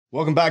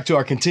Welcome back to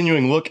our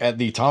continuing look at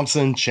the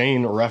Thompson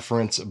Chain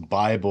Reference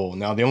Bible.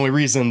 Now, the only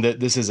reason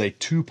that this is a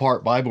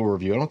two-part Bible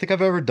review, I don't think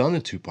I've ever done a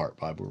two-part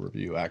Bible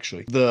review,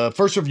 actually. The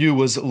first review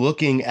was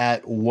looking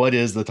at what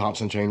is the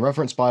Thompson Chain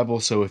Reference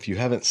Bible. So if you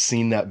haven't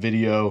seen that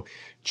video,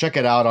 check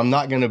it out. I'm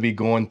not going to be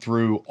going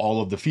through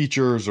all of the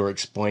features or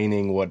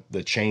explaining what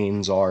the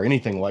chains are,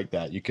 anything like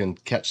that. You can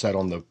catch that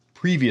on the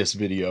previous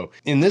video.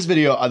 In this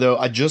video, though,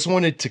 I just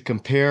wanted to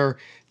compare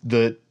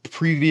the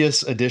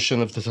previous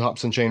edition of the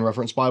Thompson Chain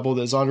Reference Bible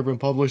that Zondervan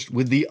published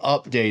with the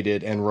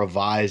updated and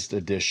revised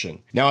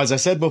edition. Now, as I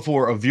said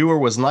before, a viewer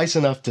was nice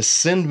enough to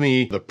send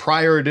me the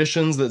prior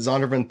editions that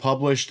Zondervan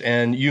published,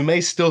 and you may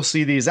still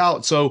see these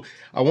out. So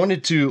I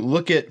wanted to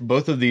look at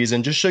both of these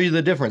and just show you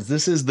the difference.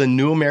 This is the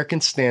New American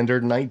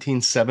Standard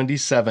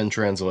 1977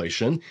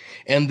 translation,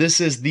 and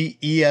this is the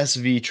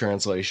ESV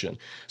translation.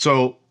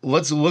 So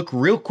let's look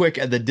real quick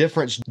at the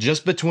difference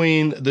just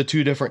between the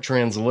two different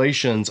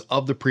translations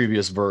of the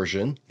previous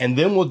version. And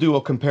then we'll do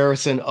a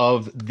comparison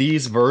of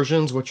these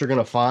versions, what you're going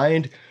to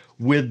find,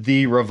 with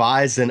the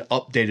revised and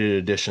updated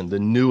edition, the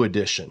new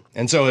edition.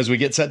 And so as we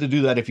get set to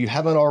do that, if you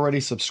haven't already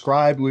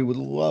subscribed, we would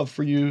love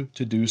for you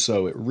to do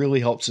so. It really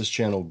helps this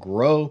channel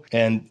grow.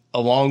 And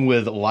along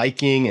with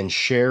liking and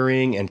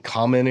sharing and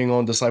commenting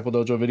on Disciple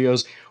Dojo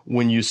videos,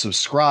 when you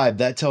subscribe,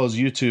 that tells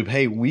YouTube,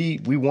 hey, we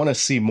want to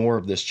see more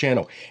of this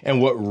channel.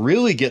 And what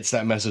really gets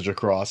that message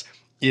across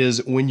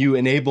is when you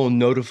enable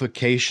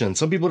notifications.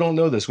 Some people don't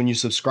know this. When you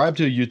subscribe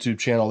to a YouTube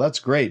channel, that's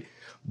great,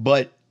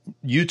 but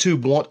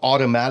YouTube won't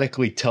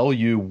automatically tell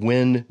you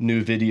when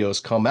new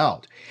videos come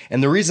out.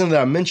 And the reason that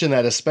I mention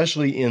that,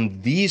 especially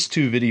in these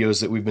two videos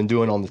that we've been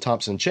doing on the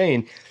Thompson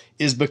Chain,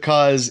 is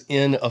because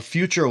in a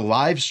future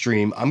live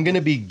stream, I'm going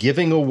to be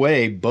giving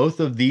away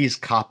both of these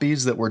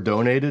copies that were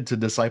donated to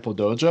Disciple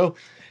Dojo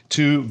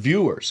to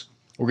viewers.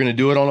 We're going to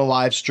do it on a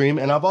live stream,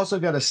 and I've also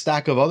got a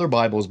stack of other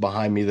Bibles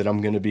behind me that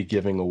I'm going to be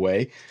giving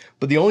away.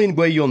 But the only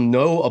way you'll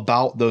know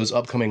about those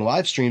upcoming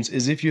live streams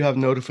is if you have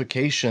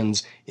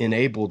notifications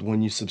enabled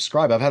when you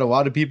subscribe. I've had a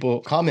lot of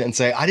people comment and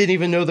say, I didn't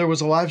even know there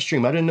was a live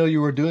stream. I didn't know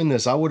you were doing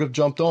this. I would have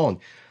jumped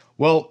on.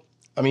 Well,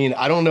 I mean,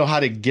 I don't know how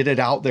to get it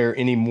out there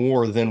any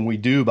more than we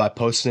do by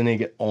posting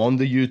it on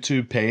the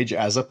YouTube page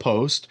as a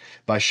post,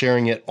 by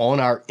sharing it on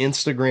our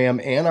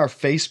Instagram and our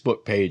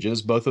Facebook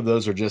pages. Both of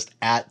those are just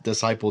at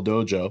Disciple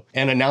Dojo,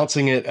 and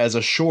announcing it as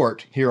a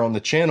short here on the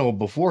channel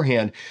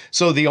beforehand.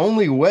 So the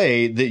only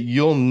way that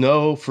you'll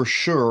know for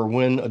sure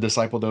when a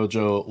Disciple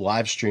Dojo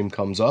live stream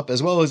comes up,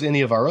 as well as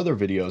any of our other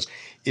videos,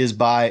 is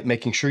by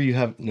making sure you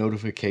have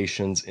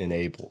notifications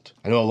enabled.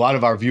 I know a lot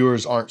of our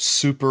viewers aren't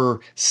super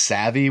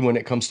savvy when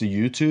it comes to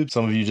YouTube.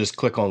 Some of you just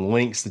click on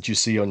links that you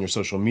see on your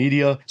social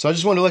media. So I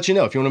just want to let you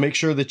know, if you want to make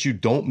sure that you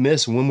don't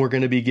miss when we're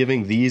going to be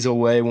giving these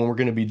away, when we're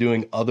going to be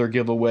doing other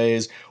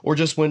giveaways, or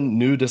just when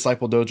new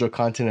Disciple Dojo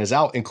content is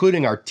out,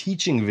 including our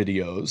teaching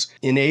videos,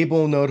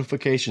 enable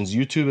notifications.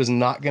 YouTube is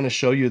not going to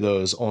show you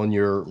those on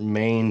your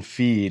main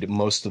feed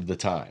most of the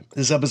time.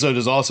 This episode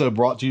is also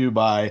brought to you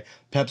by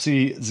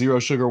Pepsi Zero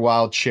Sugar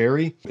Wild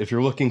Cherry. If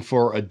you're looking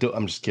for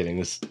I'm just kidding.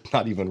 This is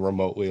not even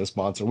remotely a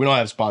sponsor. We don't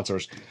have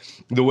sponsors.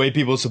 The way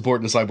people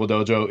support Disciple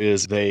Dojo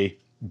is they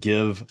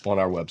give on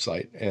our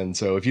website. And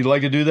so if you'd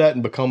like to do that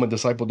and become a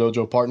Disciple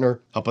Dojo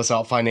partner, help us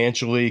out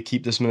financially,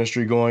 keep this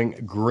ministry going,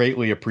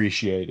 greatly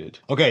appreciated.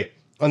 Okay,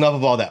 enough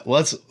of all that.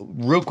 Let's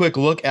real quick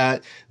look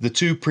at the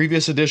two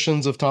previous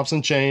editions of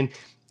Thompson Chain,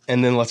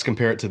 and then let's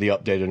compare it to the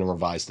updated and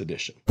revised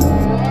edition.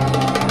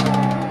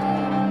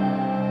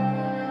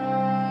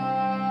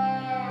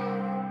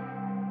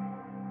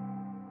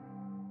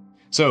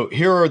 So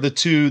here are the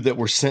two that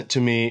were sent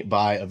to me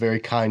by a very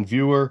kind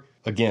viewer.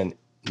 Again,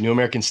 New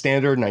American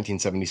Standard,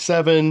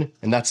 1977,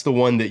 and that's the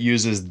one that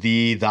uses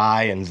thee,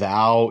 thy, and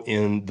thou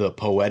in the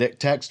poetic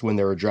text when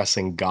they're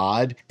addressing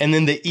God. And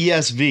then the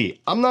ESV.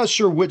 I'm not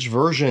sure which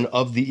version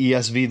of the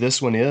ESV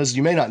this one is.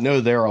 You may not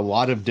know there are a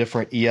lot of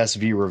different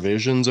ESV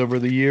revisions over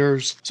the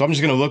years. So I'm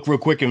just going to look real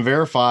quick and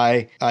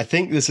verify. I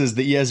think this is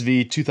the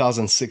ESV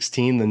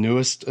 2016, the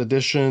newest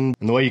edition.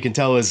 And the way you can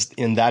tell is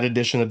in that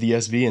edition of the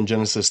ESV in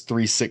Genesis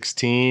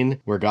 3:16,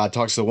 where God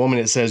talks to the woman,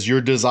 it says, your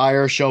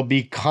desire shall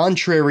be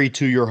contrary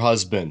to your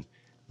husband,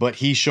 but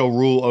he shall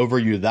rule over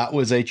you. That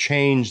was a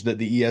change that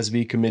the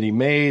ESV committee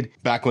made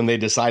back when they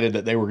decided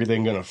that they were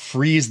then going to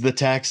freeze the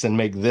text and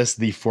make this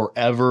the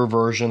forever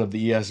version of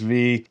the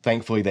ESV.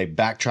 Thankfully, they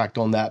backtracked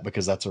on that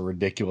because that's a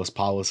ridiculous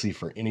policy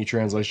for any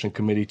translation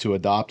committee to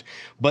adopt.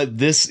 But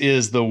this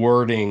is the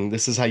wording.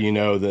 This is how you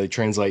know they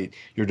translate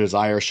your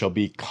desire shall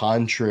be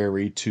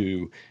contrary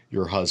to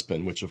your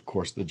husband, which of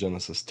course the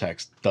Genesis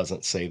text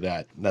doesn't say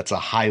that. That's a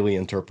highly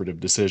interpretive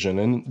decision.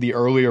 And the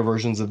earlier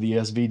versions of the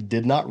ESV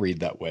did not read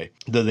that way,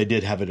 though they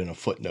did have it in a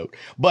footnote.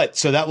 But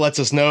so that lets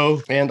us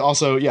know. And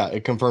also, yeah,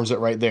 it confirms it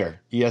right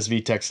there.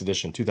 ESV text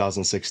edition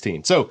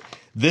 2016. So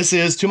this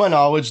is, to my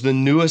knowledge, the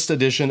newest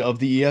edition of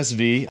the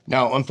ESV.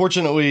 Now,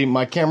 unfortunately,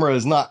 my camera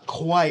is not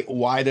quite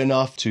wide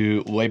enough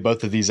to lay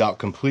both of these out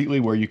completely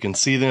where you can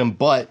see them,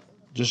 but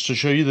just to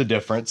show you the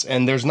difference.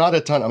 And there's not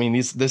a ton. I mean,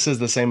 this is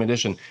the same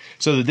edition.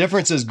 So the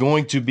difference is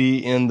going to be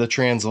in the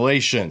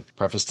translation.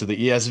 Preface to the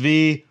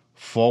ESV,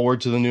 forward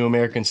to the New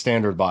American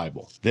Standard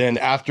Bible. Then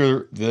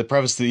after the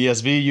preface to the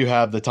ESV, you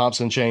have the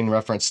Thompson Chain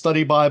Reference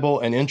Study Bible,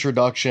 an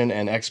introduction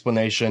and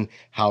explanation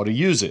how to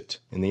use it.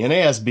 In the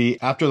NASB,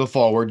 after the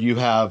forward, you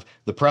have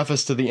the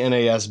preface to the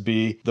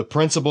NASB, the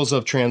principles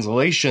of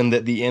translation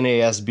that the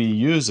NASB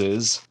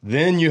uses.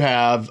 Then you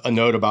have a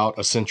note about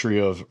a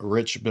century of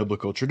rich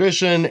biblical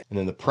tradition, and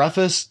then the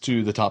preface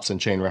to the Thompson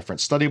Chain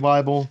Reference Study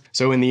Bible.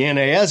 So in the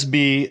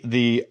NASB,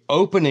 the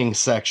opening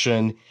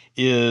section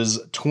is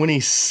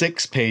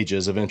 26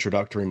 pages of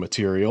introductory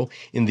material.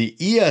 In the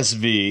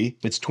ESV,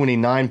 it's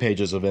 29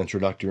 pages of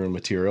introductory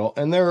material,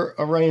 and they're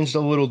arranged a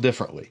little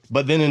differently.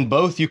 But then in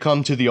both, you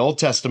come to the Old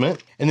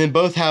Testament, and then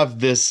both have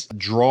this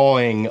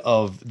drawing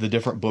of the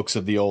different books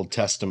of the Old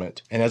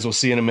Testament. And as we'll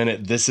see in a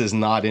minute, this is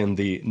not in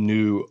the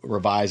new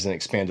revised and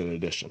expanded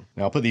edition.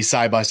 Now I'll put these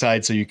side by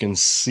side so you can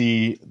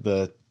see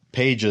the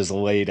pages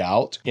laid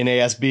out.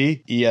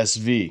 NASB,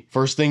 ESV.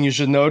 First thing you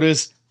should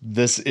notice,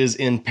 this is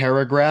in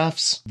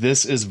paragraphs.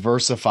 This is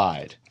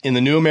versified. In the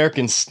New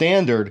American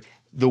Standard,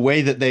 the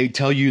way that they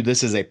tell you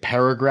this is a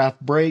paragraph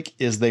break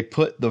is they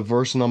put the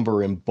verse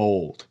number in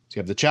bold. So you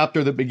have the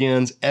chapter that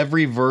begins,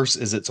 every verse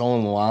is its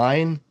own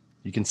line.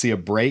 You can see a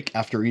break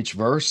after each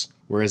verse,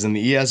 whereas in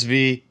the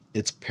ESV,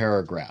 it's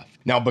paragraph.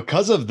 Now,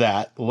 because of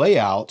that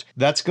layout,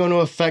 that's going to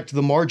affect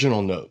the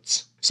marginal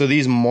notes. So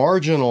these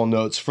marginal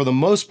notes, for the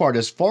most part,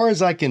 as far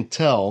as I can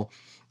tell,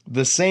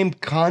 the same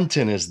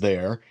content is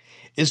there.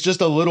 It's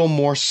just a little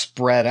more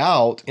spread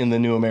out in the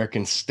New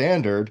American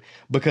Standard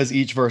because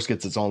each verse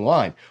gets its own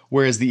line.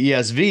 Whereas the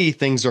ESV,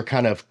 things are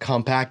kind of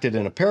compacted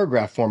in a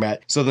paragraph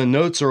format, so the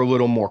notes are a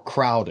little more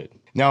crowded.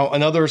 Now,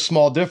 another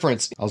small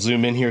difference, I'll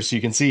zoom in here so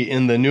you can see,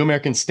 in the New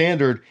American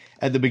Standard,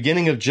 at the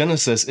beginning of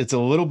Genesis, it's a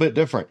little bit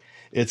different.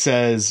 It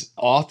says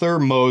author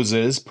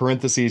Moses,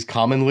 parentheses,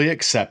 commonly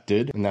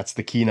accepted, and that's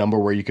the key number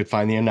where you could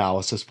find the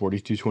analysis,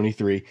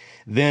 4223.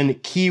 Then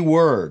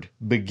keyword,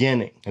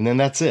 beginning, and then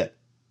that's it.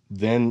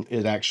 Then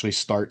it actually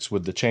starts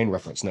with the chain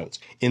reference notes.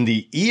 In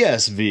the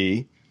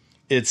ESV,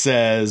 it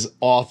says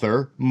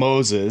author,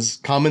 Moses,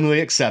 commonly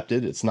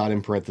accepted. It's not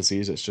in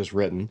parentheses, it's just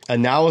written.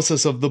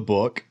 Analysis of the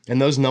book,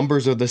 and those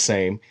numbers are the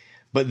same.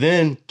 But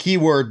then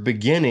keyword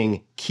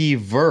beginning, key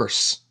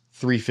verse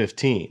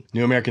 315.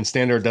 New American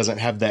Standard doesn't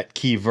have that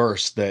key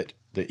verse that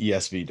the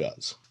ESV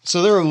does.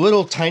 So there are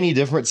little tiny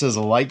differences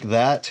like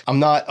that. I'm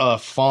not a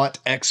font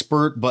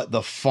expert, but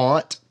the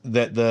font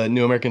that the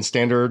New American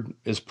Standard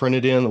is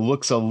printed in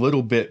looks a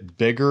little bit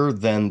bigger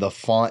than the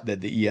font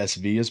that the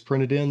ESV is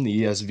printed in.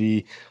 The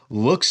ESV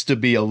looks to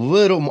be a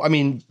little more, I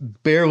mean,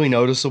 barely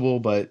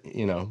noticeable, but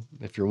you know,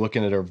 if you're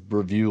looking at a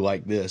review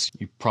like this,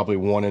 you probably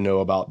want to know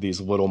about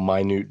these little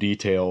minute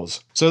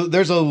details. So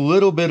there's a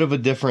little bit of a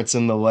difference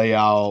in the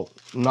layout,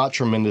 not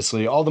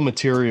tremendously. All the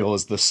material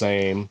is the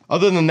same.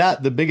 Other than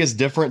that, the biggest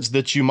difference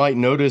that you might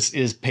notice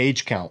is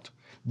page count.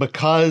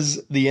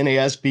 Because the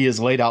NASB is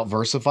laid out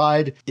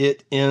versified,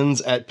 it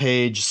ends at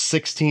page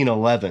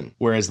 1611,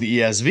 whereas the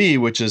ESV,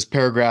 which is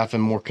paragraph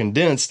and more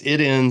condensed,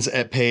 it ends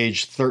at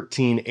page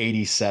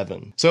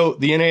 1387. So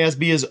the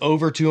NASB is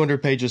over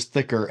 200 pages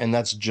thicker, and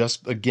that's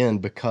just, again,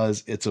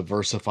 because it's a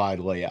versified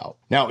layout.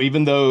 Now,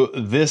 even though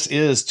this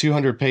is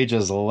 200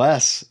 pages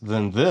less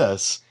than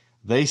this,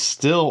 they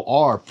still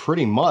are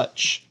pretty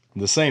much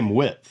the same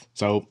width.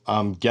 So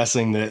I'm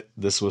guessing that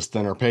this was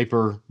thinner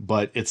paper,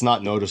 but it's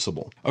not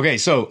noticeable. Okay,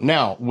 so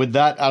now with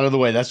that out of the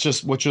way, that's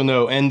just what you'll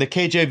know. And the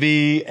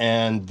KJV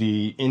and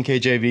the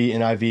NKJV,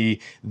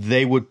 NIV,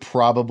 they would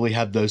probably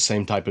have those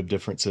same type of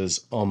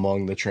differences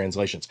among the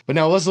translations. But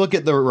now let's look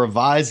at the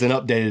revised and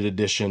updated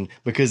edition,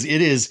 because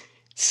it is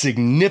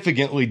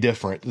significantly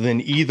different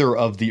than either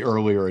of the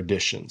earlier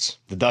editions.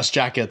 The dust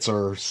jackets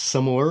are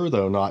similar,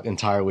 though not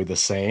entirely the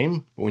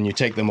same. But when you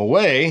take them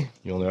away,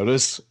 you'll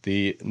notice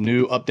the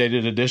new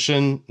updated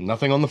edition,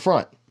 nothing on the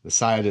front. The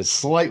side is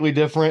slightly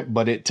different,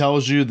 but it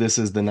tells you this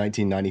is the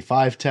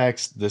 1995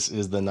 text, this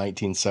is the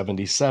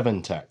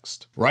 1977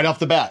 text. Right off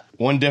the bat,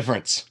 one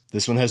difference.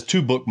 This one has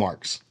 2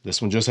 bookmarks.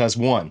 This one just has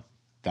 1.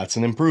 That's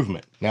an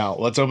improvement. Now,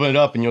 let's open it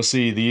up and you'll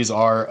see these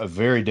are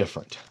very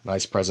different.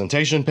 Nice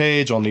presentation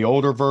page on the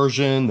older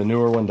version. The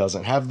newer one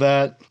doesn't have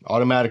that.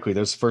 Automatically,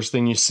 that's the first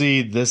thing you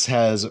see. This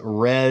has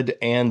red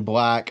and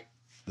black.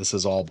 This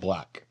is all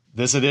black.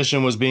 This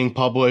edition was being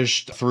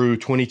published through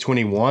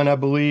 2021, I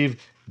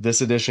believe.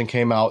 This edition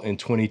came out in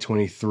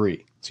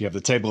 2023. So you have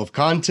the table of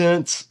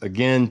contents,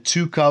 again,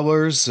 2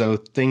 colors. So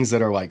things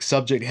that are like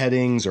subject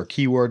headings or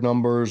keyword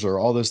numbers or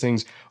all those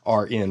things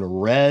are in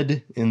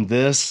red in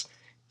this.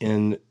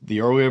 In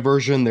the earlier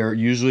version, they're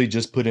usually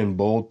just put in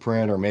bold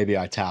print or maybe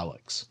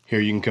italics.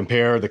 Here you can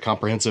compare the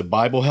comprehensive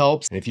Bible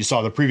helps. And if you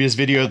saw the previous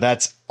video,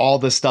 that's all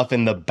the stuff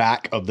in the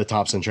back of the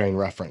Thompson Chain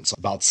Reference.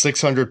 About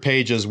 600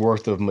 pages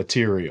worth of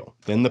material.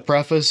 Then the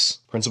preface,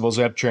 Principles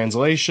of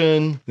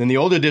Translation. Then the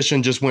old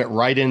edition just went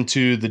right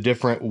into the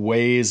different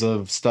ways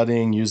of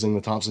studying using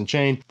the Thompson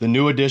Chain. The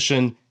new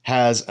edition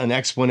has an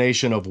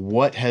explanation of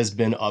what has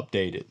been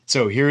updated.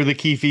 So here are the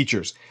key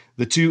features.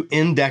 The two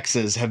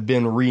indexes have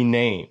been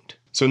renamed.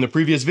 So in the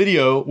previous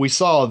video, we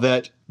saw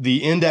that the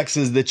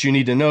indexes that you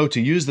need to know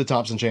to use the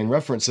Thompson chain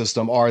reference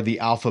system are the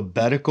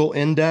alphabetical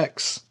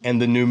index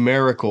and the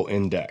numerical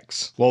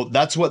index. Well,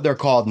 that's what they're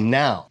called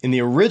now. In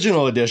the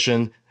original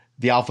edition,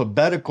 the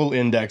alphabetical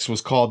index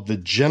was called the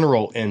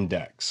general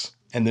index,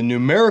 and the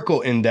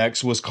numerical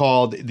index was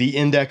called the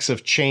index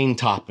of chain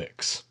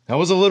topics. That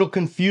was a little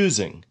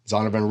confusing.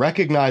 Zondervan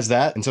recognized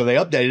that, and so they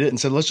updated it and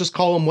said, let's just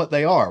call them what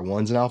they are.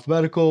 One's an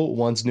alphabetical,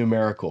 one's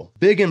numerical.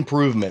 Big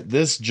improvement.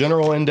 This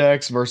general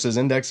index versus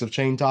index of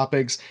chain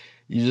topics,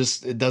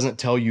 it doesn't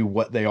tell you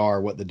what they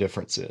are, what the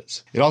difference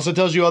is. It also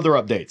tells you other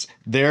updates.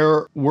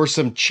 There were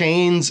some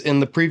chains in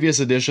the previous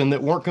edition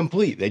that weren't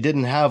complete. They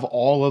didn't have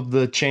all of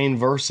the chain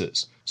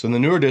verses. So in the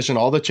new edition,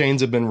 all the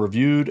chains have been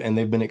reviewed and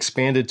they've been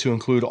expanded to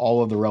include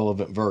all of the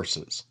relevant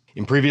verses.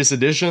 In previous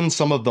editions,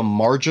 some of the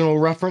marginal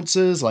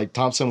references, like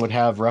Thompson would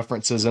have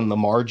references in the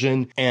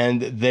margin,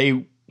 and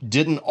they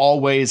didn't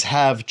always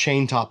have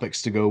chain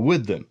topics to go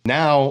with them.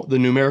 Now, the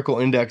numerical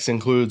index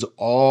includes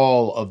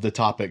all of the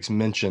topics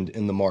mentioned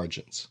in the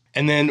margins.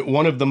 And then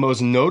one of the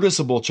most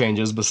noticeable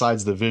changes,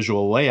 besides the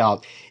visual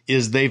layout,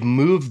 is they've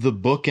moved the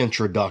book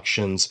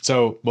introductions.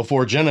 So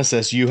before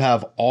Genesis, you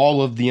have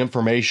all of the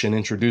information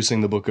introducing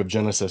the book of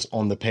Genesis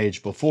on the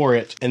page before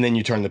it, and then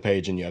you turn the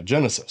page and you have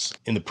Genesis.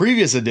 In the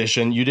previous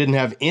edition, you didn't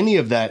have any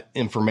of that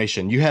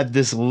information. You had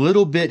this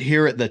little bit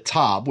here at the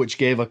top, which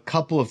gave a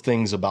couple of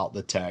things about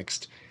the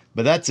text,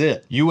 but that's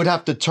it. You would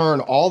have to turn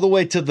all the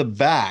way to the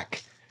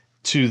back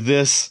to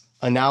this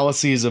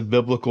analyses of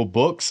biblical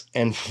books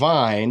and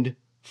find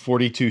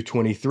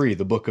 42:23,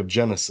 the book of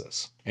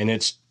Genesis. And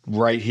it's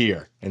right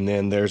here. And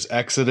then there's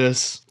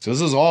Exodus. So this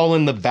is all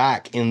in the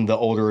back in the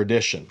older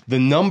edition. The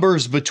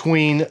numbers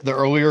between the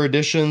earlier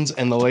editions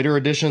and the later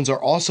editions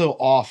are also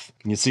off.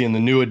 You see in the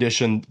new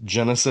edition,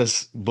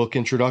 Genesis book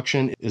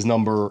introduction is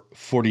number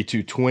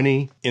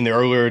 4220. In the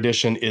earlier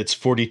edition, it's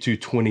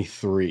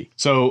 4223.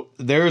 So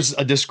there's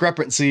a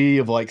discrepancy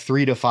of like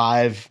 3 to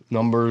 5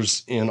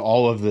 numbers in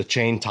all of the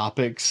chain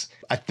topics.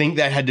 I think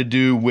that had to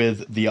do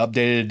with the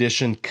updated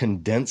edition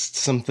condensed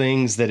some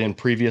things that in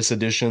previous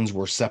editions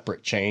were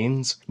separate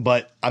chains,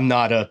 but I'm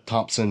not a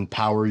Thompson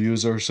power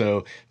user,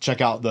 so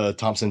check out the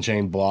Thompson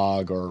chain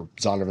blog or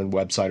Zondervan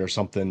website or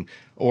something,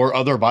 or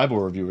other Bible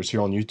reviewers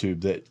here on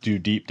YouTube that do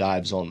deep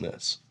dives on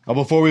this. Now,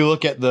 before we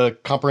look at the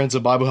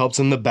comprehensive Bible helps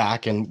in the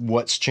back and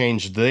what's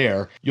changed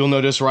there, you'll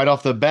notice right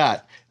off the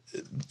bat,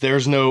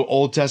 there's no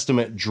Old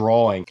Testament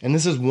drawing. And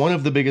this is one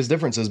of the biggest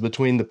differences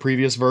between the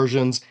previous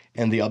versions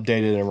and the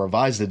updated and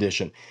revised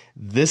edition.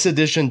 This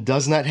edition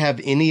does not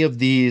have any of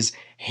these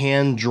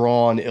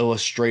hand-drawn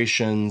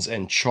illustrations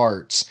and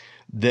charts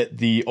that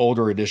the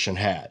older edition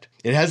had.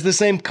 It has the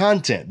same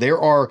content. There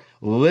are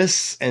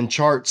lists and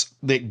charts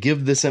that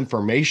give this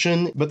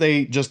information, but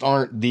they just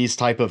aren't these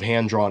type of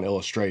hand-drawn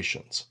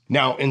illustrations.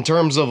 Now, in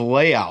terms of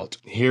layout,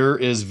 here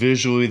is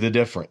visually the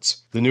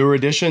difference. The newer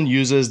edition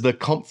uses the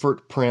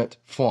Comfort Print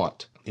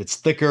font. It's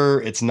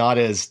thicker, it's not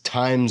as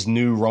Times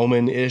New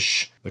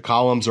Roman-ish. The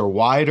columns are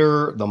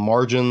wider, the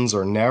margins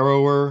are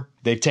narrower.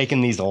 They've taken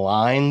these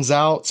lines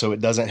out, so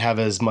it doesn't have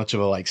as much of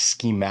a like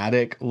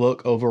schematic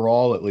look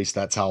overall. At least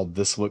that's how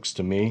this looks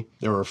to me.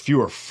 There are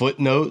fewer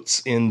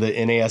footnotes in the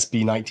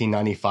NASB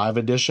 1995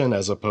 edition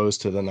as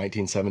opposed to the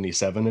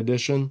 1977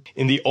 edition.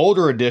 In the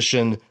older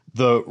edition,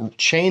 the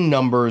chain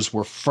numbers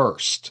were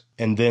first,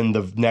 and then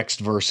the next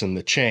verse in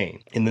the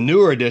chain. In the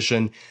newer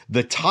edition,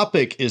 the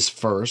topic is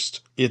first,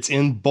 it's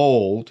in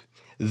bold,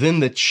 then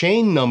the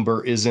chain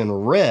number is in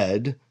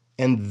red,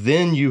 and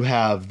then you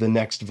have the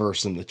next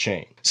verse in the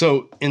chain.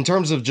 So in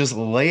terms of just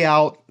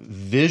layout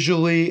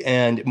visually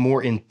and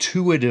more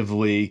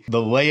intuitively,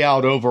 the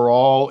layout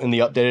overall in the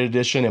updated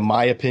edition, in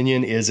my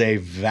opinion, is a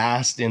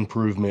vast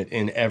improvement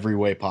in every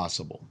way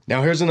possible.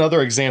 Now here's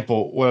another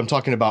example, what I'm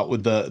talking about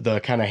with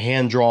the kind of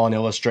hand-drawn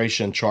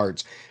illustration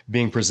charts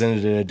being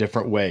presented in a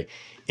different way.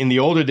 In the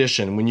old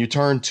edition, when you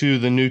turn to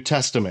the New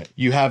Testament,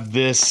 you have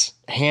this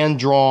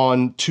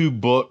hand-drawn 2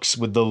 books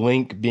with the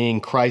link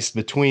being Christ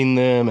between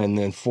them and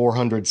then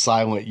 400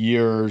 silent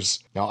years.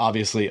 Now,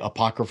 obviously,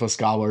 Apocrypha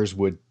scholars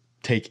would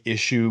take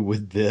issue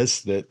with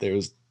this, that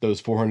those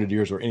 400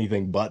 years were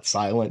anything but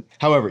silent.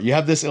 However, you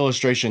have this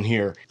illustration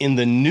here. In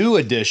the new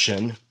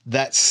edition,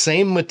 that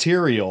same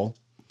material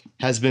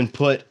has been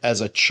put as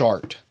a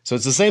chart. So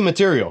it's the same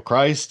material,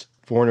 Christ,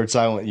 400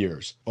 silent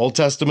years. Old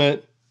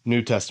Testament,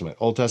 New Testament,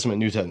 Old Testament,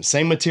 New Testament,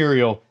 same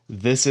material.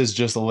 This is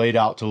just laid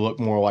out to look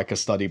more like a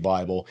study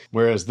Bible,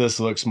 whereas this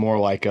looks more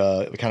like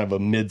a kind of a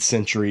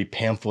mid-century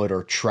pamphlet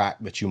or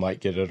tract that you might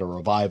get at a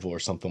revival or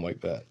something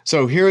like that.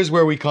 So here's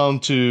where we come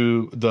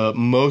to the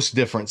most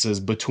differences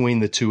between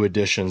the two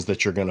editions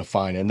that you're going to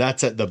find, and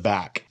that's at the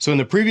back. So in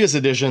the previous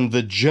edition,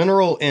 the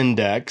general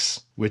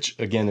index, which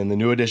again in the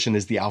new edition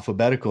is the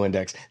alphabetical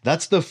index,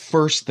 that's the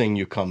first thing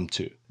you come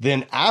to.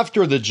 Then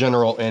after the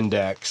general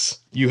index,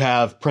 you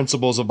have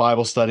principles of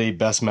Bible study,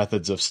 best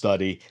methods of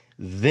study.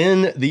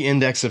 then the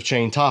index of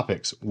chain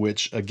topics,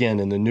 which again,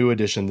 in the new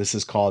edition, this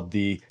is called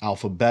the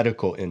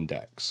alphabetical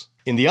index.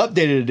 In the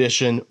updated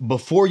edition,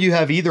 before you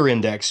have either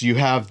index, you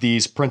have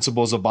these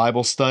principles of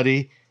Bible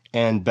study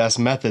and best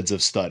methods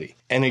of study.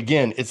 And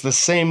again, it's the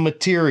same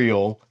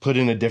material put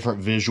in a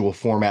different visual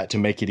format to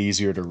make it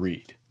easier to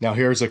read. Now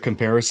here's a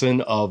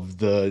comparison of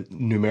the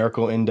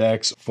numerical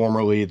index,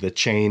 formerly the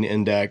chain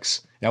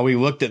index. Now we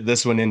looked at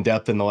this one in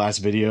depth in the last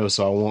video,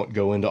 so I won't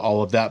go into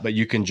all of that, but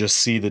you can just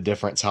see the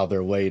difference how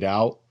they're laid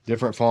out.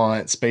 Different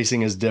font,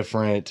 spacing is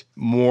different,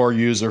 more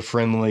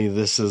user-friendly.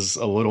 This is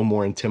a little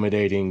more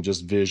intimidating,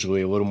 just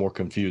visually, a little more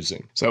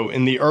confusing. So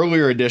in the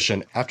earlier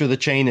edition, after the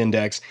chain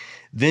index,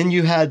 then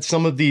you had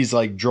some of these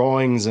like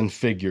drawings and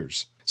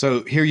figures.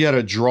 So here you had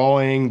a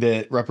drawing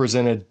that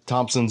represented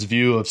Thompson's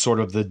view of sort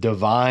of the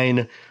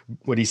divine,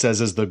 what he says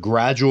is the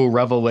gradual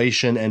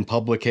revelation and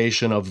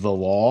publication of the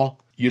law.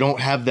 You don't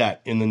have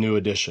that in the new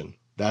edition.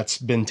 That's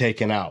been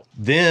taken out.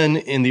 Then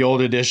in the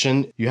old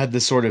edition, you had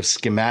this sort of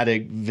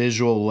schematic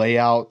visual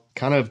layout,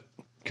 kind of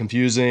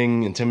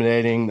confusing,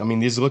 intimidating. I mean,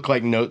 these look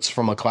like notes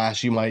from a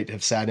class you might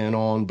have sat in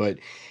on, but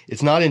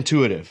it's not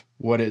intuitive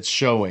what it's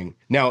showing.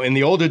 Now, in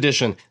the old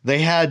edition, they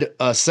had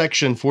a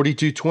section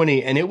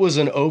 4220, and it was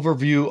an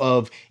overview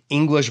of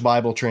English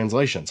Bible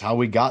translations, how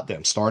we got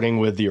them, starting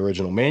with the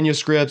original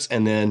manuscripts,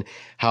 and then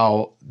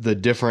how the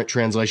different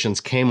translations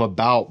came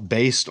about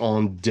based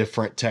on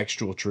different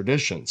textual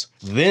traditions.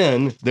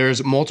 Then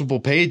there's multiple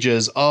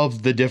pages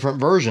of the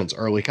different versions,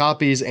 early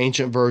copies,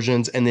 ancient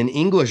versions, and then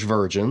English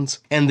versions,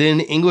 and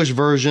then English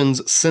versions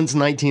since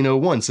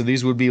 1901. So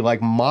these would be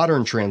like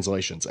modern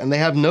translations, and they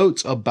have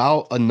notes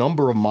about a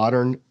number of modern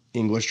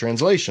English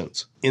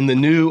translations. In the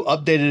new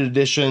updated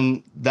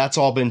edition, that's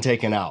all been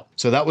taken out.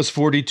 So that was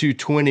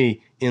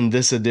 4220 in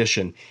this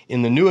edition.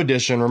 In the new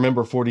edition,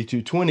 remember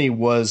 4220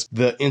 was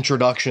the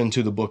introduction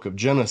to the book of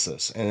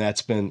Genesis, and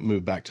that's been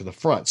moved back to the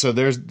front. So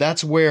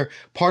that's where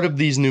part of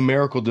these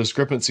numerical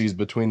discrepancies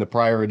between the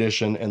prior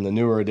edition and the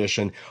newer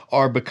edition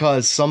are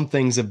because some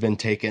things have been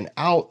taken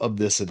out of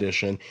this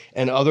edition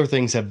and other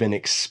things have been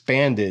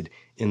expanded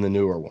in the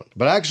newer one.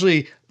 But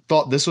actually,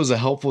 thought this was a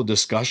helpful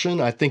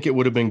discussion. I think it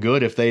would have been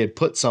good if they had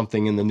put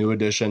something in the new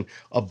edition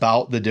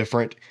about the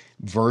different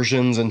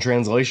versions and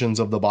translations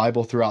of the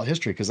Bible throughout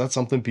history, because that's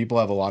something people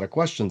have a lot of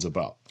questions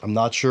about. I'm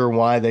not sure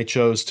why they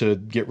chose to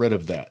get rid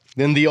of that.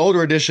 Then the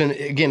older edition,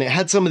 again, it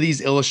had some of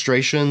these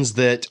illustrations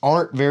that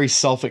aren't very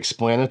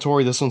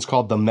self-explanatory. This one's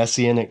called the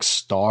Messianic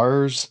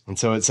Stars. And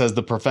so it says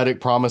the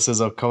prophetic promises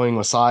of coming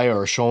Messiah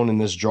are shown in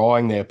this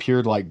drawing. They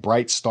appeared like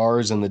bright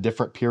stars in the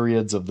different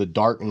periods of the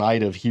dark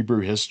night of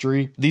Hebrew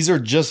history. These are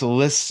just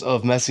lists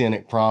of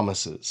Messianic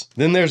promises.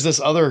 Then there's this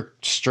other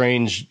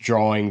strange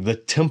drawing, the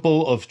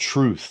Temple of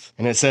Truth.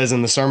 And it says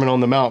in the Sermon on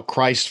the Mount,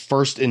 Christ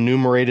first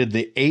enumerated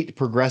the 8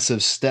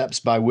 progressive steps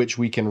by which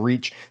we can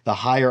reach the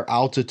higher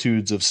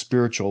altitudes of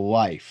spiritual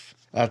life.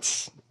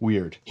 That's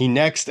weird. He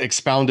next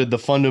expounded the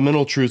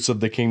fundamental truths of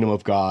the kingdom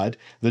of God.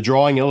 The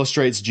drawing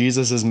illustrates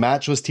Jesus'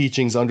 matchless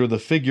teachings under the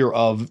figure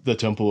of the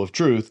Temple of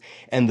Truth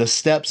and the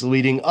steps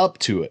leading up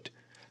to it.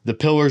 The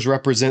pillars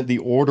represent the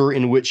order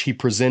in which he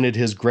presented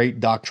his great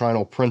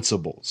doctrinal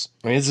principles.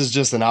 I mean, this is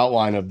just an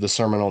outline of the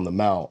Sermon on the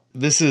Mount.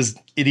 This is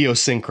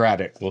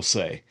idiosyncratic, we'll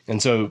say.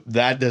 And so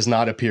that does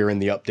not appear in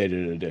the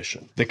updated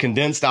edition. The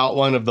condensed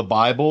outline of the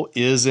Bible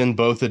is in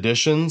both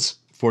editions.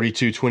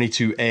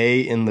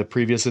 4222A in the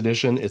previous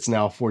edition. It's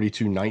now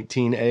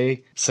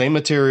 4219A. Same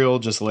material,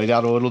 just laid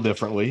out a little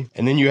differently.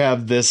 And then you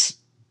have this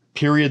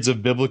periods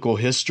of biblical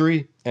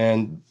history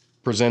and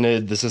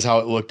presented, this is how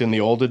it looked in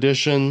the old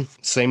edition,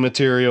 same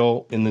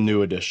material in the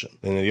new edition.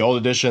 In the old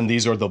edition,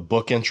 these are the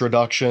book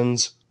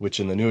introductions,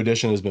 which in the new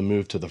edition has been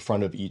moved to the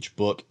front of each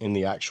book in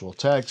the actual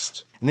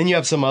text. And then you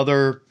have some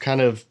other kind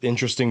of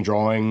interesting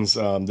drawings.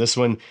 This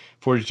one,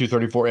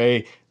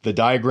 4234A, the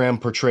diagram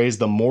portrays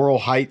the moral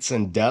heights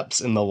and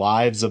depths in the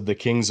lives of the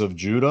kings of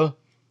Judah.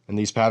 And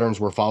these patterns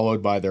were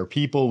followed by their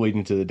people,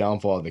 leading to the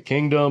downfall of the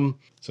kingdom.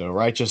 So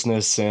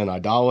righteousness, sin,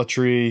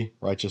 idolatry,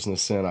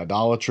 righteousness, sin,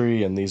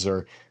 idolatry. And these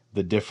are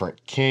the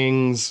different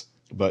kings,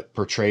 but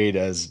portrayed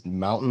as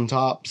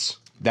mountaintops.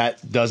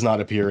 That does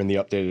not appear in the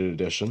updated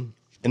edition.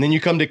 And then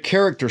you come to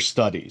character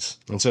studies.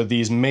 And so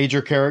these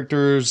major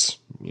characters,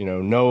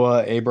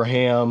 Noah,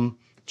 Abraham,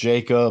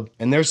 Jacob,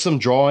 and there's some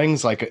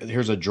drawings, like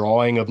here's a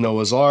drawing of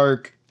Noah's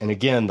Ark. And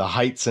again, the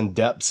heights and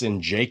depths in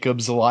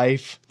Jacob's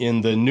life. In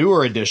the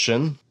newer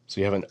edition,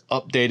 so you have an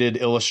updated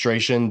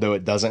illustration, though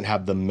it doesn't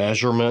have the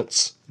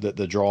measurements that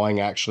the drawing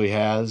actually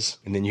has.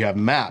 And then you have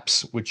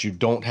maps, which you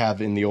don't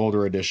have in the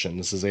older edition.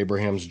 This is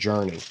Abraham's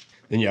journey.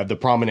 Then you have the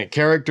prominent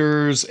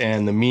characters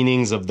and the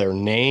meanings of their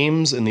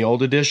names in the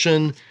old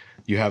edition.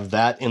 You have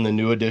that in the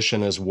new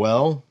edition as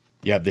well.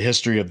 You have the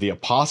history of the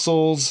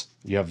apostles.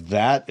 You have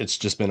that. It's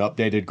just been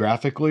updated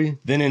graphically.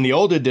 Then in the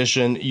old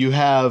edition, you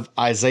have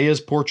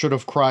Isaiah's portrait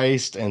of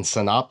Christ and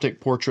synoptic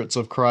portraits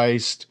of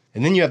Christ.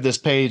 And then you have this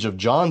page of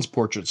John's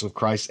portraits of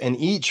Christ, and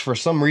each, for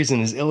some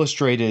reason, is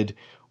illustrated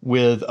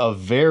with a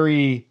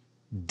very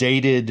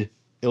dated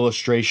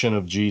illustration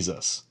of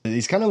Jesus.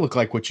 These kind of look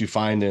like what you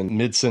find in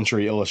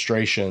mid-century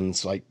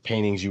illustrations, like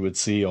paintings you would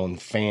see on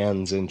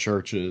fans in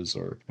churches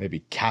or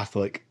maybe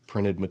Catholic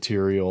printed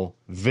material.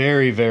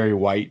 Very, very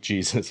white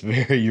Jesus,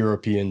 very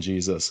European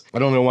Jesus. I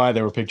don't know why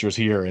there were pictures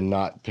here and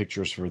not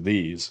pictures for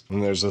these.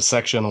 And there's a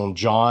section on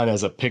John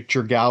as a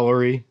picture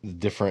gallery,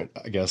 different,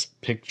 I guess,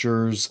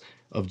 pictures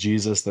of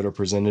Jesus that are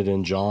presented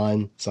in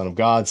John. Son of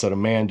God, Son of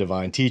Man,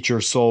 Divine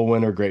Teacher, Soul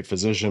Winner, Great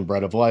Physician,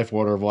 Bread of Life,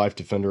 Water of Life,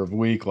 Defender of the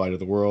Weak, Light of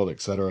the World,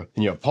 etc.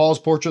 And you have Paul's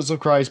portraits of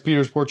Christ,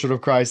 Peter's portrait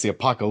of Christ, the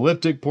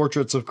apocalyptic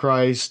portraits of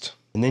Christ.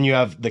 And then you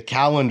have the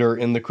calendar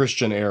in the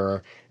Christian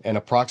era and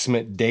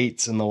approximate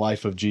dates in the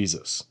life of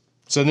Jesus.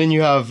 So then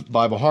you have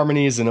Bible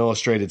harmonies and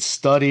illustrated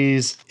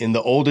studies. In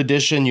the old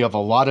edition, you have a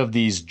lot of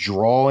these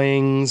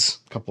drawings,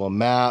 a couple of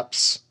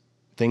maps.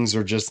 Things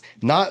are just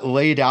not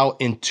laid out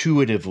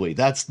intuitively.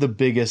 That's the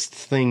biggest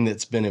thing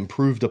that's been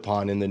improved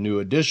upon in the new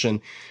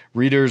edition.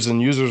 Readers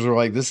and users are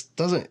like, this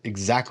doesn't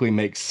exactly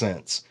make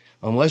sense.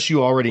 Unless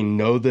you already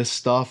know this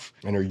stuff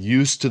and are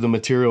used to the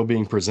material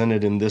being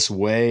presented in this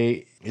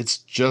way, it's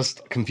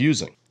just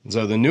confusing.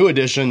 So the new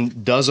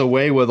edition does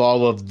away with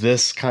all of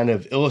this kind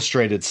of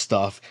illustrated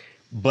stuff,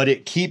 but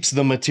it keeps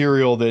the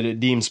material that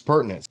it deems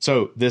pertinent.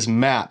 So this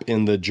map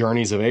in the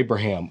Journeys of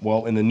Abraham,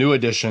 well, in the new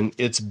edition,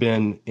 it's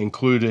been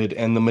included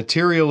and the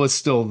material is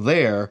still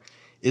there.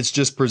 It's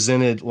just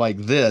presented like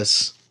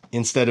this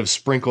instead of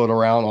sprinkled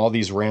around all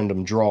these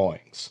random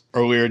drawings.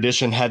 Earlier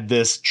edition had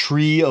this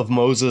tree of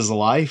Moses'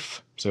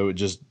 life. So it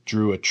just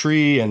drew a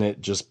tree and it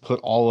just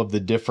put all of the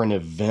different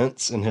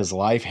events in his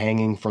life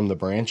hanging from the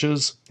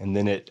branches. And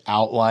then it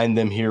outlined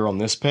them here on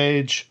this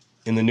page.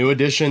 In the new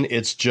edition,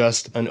 it's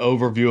just an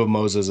overview of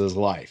Moses'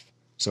 life.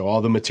 So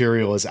all the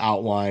material is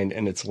outlined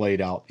and it's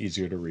laid out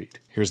easier to read.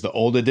 Here's the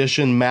old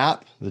edition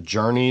map, the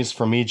journeys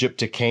from Egypt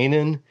to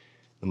Canaan.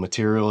 The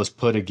material is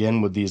put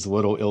again with these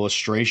little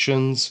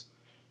illustrations.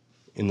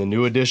 In the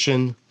new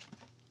edition,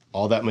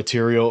 all that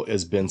material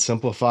has been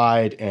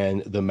simplified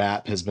and the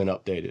map has been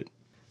updated.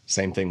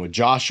 Same thing with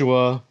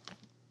Joshua,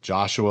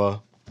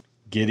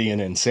 Gideon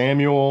and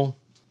Samuel.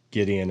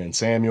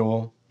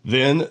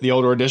 Then the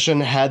older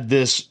edition had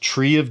this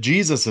tree of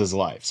Jesus's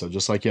life. So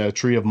just like you have a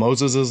tree of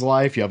Moses's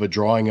life, you have a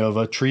drawing of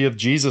a tree of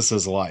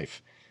Jesus's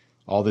life.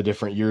 All the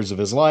different years of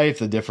his life,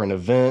 the different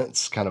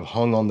events kind of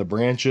hung on the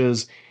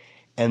branches.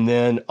 And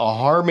then a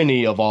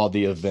harmony of all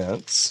the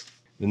events.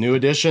 The new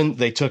edition,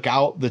 they took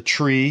out the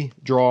tree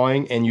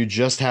drawing and you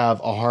just have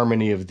a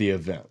harmony of the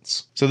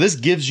events. So this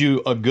gives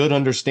you a good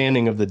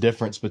understanding of the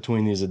difference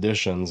between these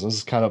editions. This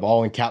is kind of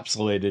all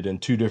encapsulated in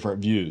two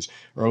different views.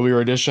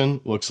 Earlier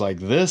edition looks like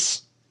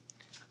this.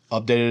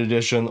 Updated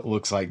edition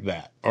looks like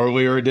that.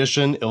 Earlier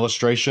edition,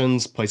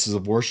 illustrations, places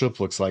of worship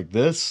looks like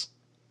this.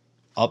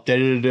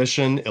 Updated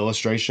edition,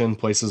 illustration,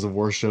 places of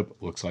worship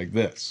looks like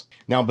this.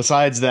 Now,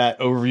 besides that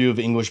overview of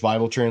English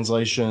Bible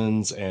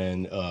translations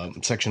and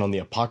section on the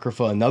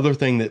Apocrypha, another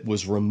thing that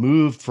was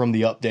removed from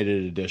the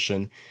updated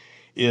edition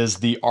is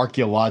the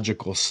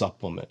archaeological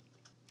supplement.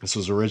 This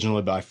was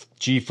originally by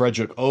G.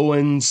 Frederick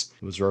Owens.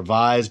 It was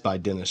revised by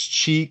Dennis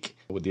Cheek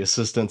with the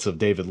assistance of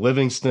David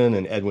Livingston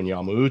and Edwin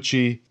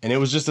Yamauchi. And it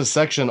was just a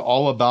section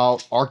all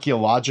about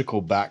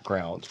archaeological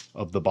background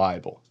of the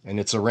Bible. And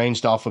it's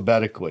arranged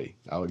alphabetically.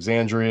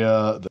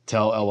 Alexandria, the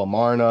Tel El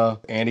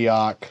Amarna,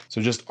 Antioch. So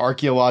just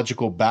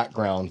archaeological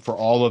background for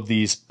all of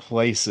these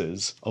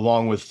places,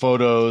 along with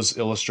photos,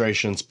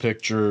 illustrations,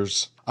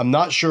 pictures. I'm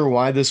not sure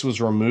why this was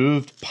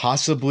removed.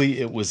 Possibly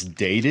it was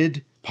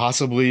dated.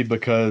 Possibly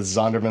because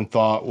Zondervan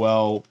thought,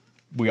 well,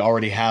 we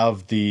already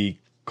have the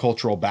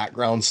Cultural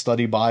Background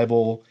Study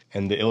Bible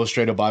and the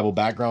Illustrated Bible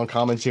Background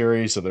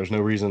Commentary, so there's no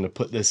reason to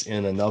put this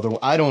in another one.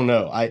 I don't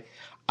know.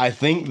 I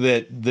think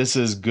that this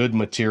is good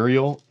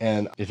material,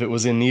 and if it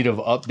was in need of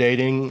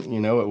updating,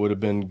 it would have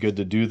been good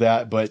to do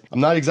that, but I'm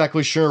not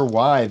exactly sure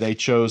why they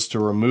chose to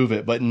remove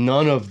it, but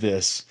none of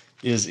this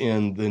is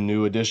in the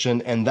new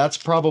edition, and that's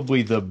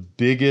probably the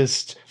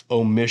biggest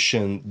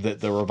omission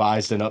that the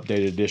revised and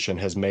updated edition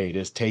has made,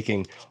 is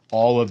taking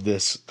all of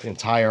this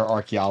entire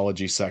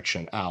archaeology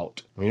section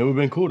out. I mean, it would have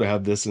been cool to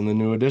have this in the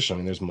new edition. I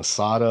mean, there's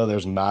Masada,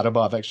 there's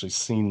Madaba. I've actually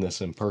seen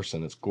this in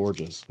person. It's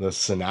gorgeous. The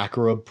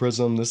Sennacherib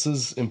prism. This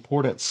is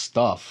important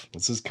stuff.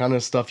 This is kind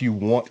of stuff you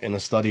want in a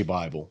study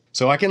Bible.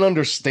 So I can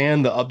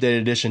understand the updated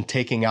edition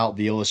taking out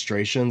the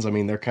illustrations. I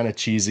mean, they're kind of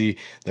cheesy.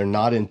 They're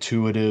not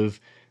intuitive.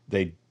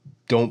 They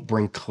don't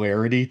bring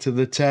clarity to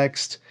the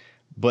text.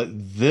 But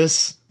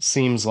this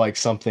seems like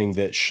something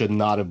that should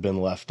not have been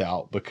left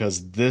out,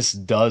 because this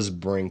does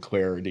bring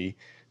clarity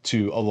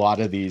to a lot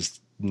of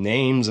these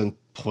names and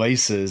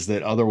places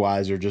that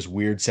otherwise are just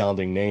weird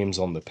sounding names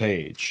on the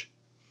page.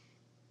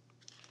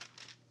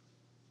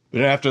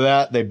 But after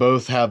that, they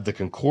both have the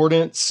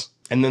concordance.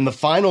 And then the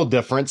final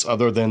difference,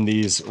 other than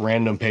these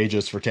random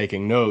pages for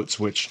taking notes,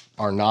 which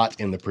are not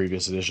in the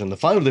previous edition, the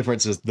final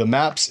difference is the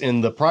maps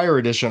in the prior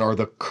edition are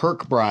the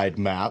Kirkbride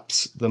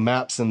maps. The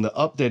maps in the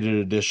updated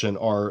edition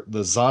are the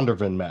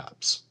Zondervan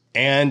maps.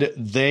 And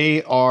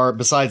they are,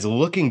 besides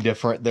looking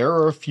different, there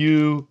are a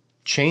few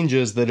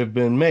changes that have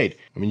been made.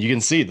 I mean, you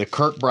can see the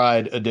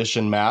Kirkbride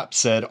edition map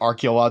said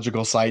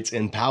archaeological sites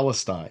in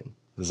Palestine.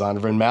 The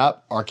Zondervan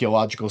map,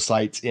 archaeological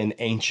sites in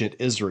ancient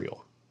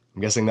Israel.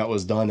 I'm guessing that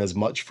was done as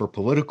much for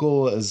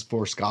political as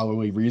for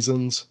scholarly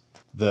reasons.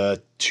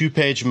 The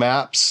 2-page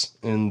maps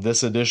in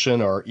this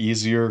edition are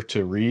easier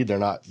to read. They're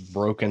not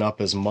broken up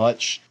as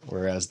much,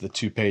 whereas the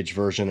 2-page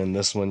version in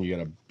this one, you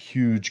got a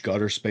huge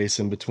gutter space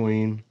in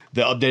between.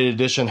 The updated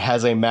edition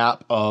has a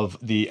map of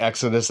the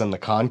Exodus and the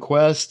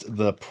Conquest.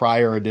 The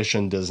prior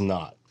edition does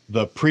not.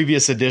 The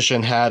previous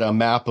edition had a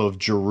map of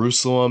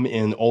Jerusalem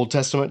in Old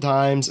Testament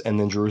times and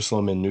then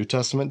Jerusalem in New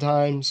Testament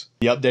times.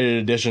 The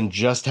updated edition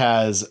just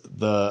has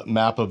the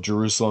map of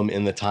Jerusalem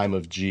in the time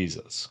of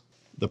Jesus.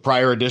 The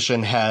prior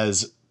edition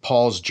has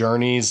Paul's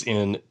journeys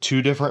in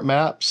 2 different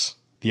maps.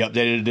 The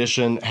updated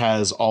edition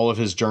has all of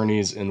his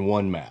journeys in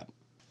 1 map.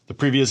 The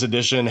previous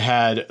edition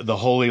had the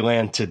Holy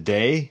Land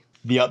today.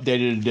 The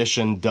updated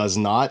edition does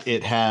not.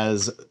 It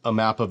has a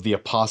map of the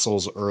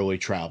apostles' early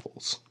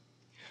travels.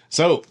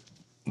 So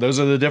those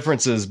are the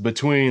differences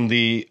between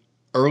the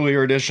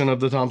earlier edition of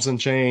the Thompson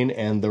chain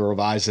and the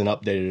revised and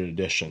updated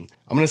edition.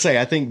 I'm going to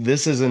say I think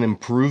this is an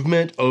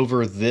improvement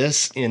over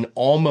this in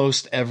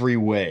almost every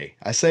way.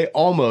 I say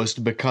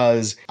almost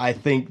because I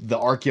think the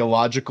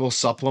archaeological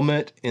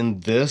supplement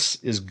in this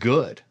is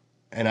good.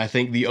 And I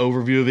think the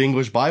overview of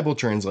English Bible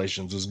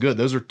translations is good.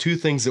 Those are 2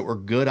 things that were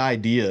good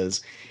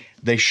ideas.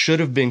 They should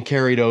have been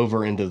carried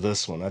over into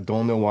this one. I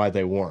don't know why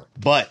they weren't.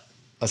 But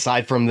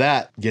aside from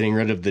that, getting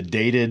rid of the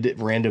dated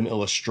random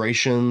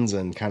illustrations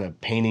and kind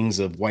of paintings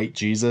of white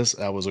Jesus,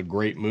 that was a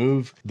great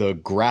move. The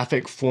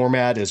graphic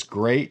format is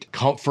great.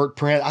 Comfort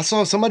print. I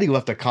saw somebody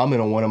left a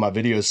comment on one of my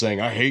videos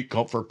saying, I hate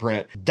comfort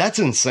print. That's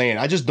insane.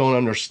 I just don't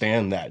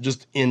understand that.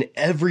 Just in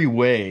every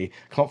way,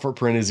 comfort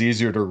print is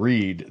easier to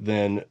read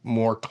than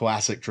more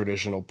classic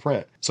traditional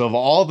print. So of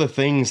all the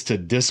things to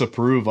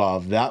disapprove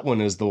of, that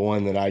one is the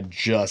one that I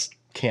just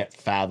can't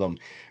fathom.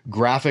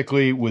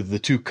 Graphically, with the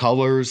 2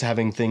 colors,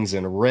 having things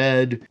in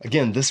red.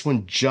 Again, this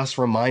one just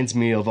reminds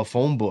me of a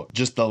phone book.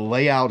 Just the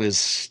layout is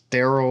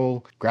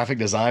sterile. Graphic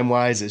design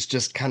wise, it's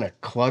just kind of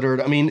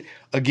cluttered. I mean,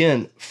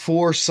 again,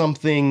 for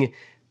something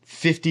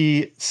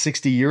 50,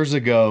 60 years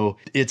ago,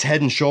 it's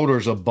head and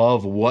shoulders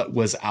above what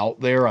was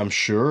out there, I'm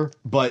sure.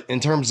 But in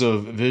terms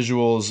of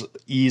visuals,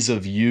 ease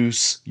of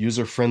use,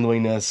 user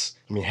friendliness,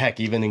 I mean, heck,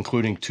 even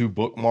including 2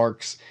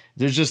 bookmarks,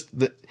 there's just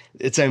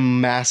it's a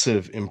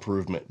massive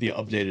improvement, the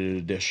updated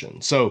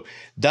edition. So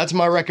that's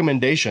my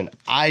recommendation.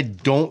 I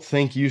don't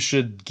think you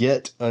should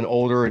get an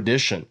older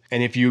edition.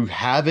 And if you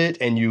have it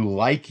and you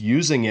like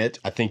using it,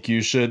 I think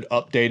you should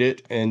update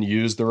it and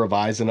use the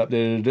revised and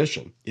updated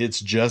edition.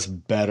 It's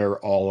just better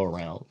all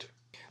around.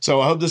 So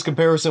I hope this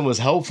comparison was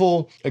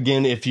helpful.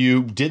 Again, if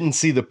you didn't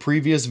see the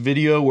previous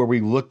video where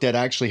we looked at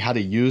actually how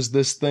to use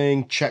this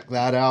thing, check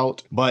that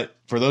out. But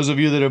for those of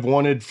you that have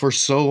wanted for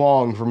so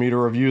long for me to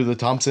review the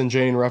Thompson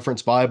Chain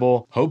Reference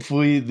Bible,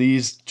 hopefully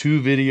these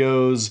 2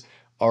 videos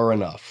are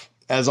enough.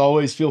 As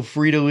always, feel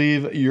free to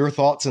leave your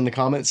thoughts in the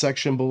comment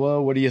section below.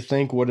 What do you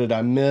think? What did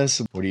I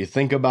miss? What do you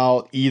think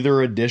about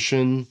either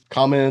edition?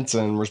 Comments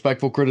and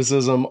respectful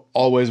criticism,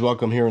 always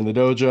welcome here in the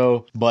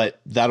dojo. But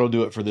that'll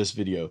do it for this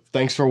video.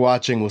 Thanks for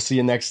watching. We'll see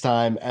you next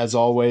time. As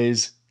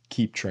always,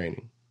 keep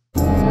training.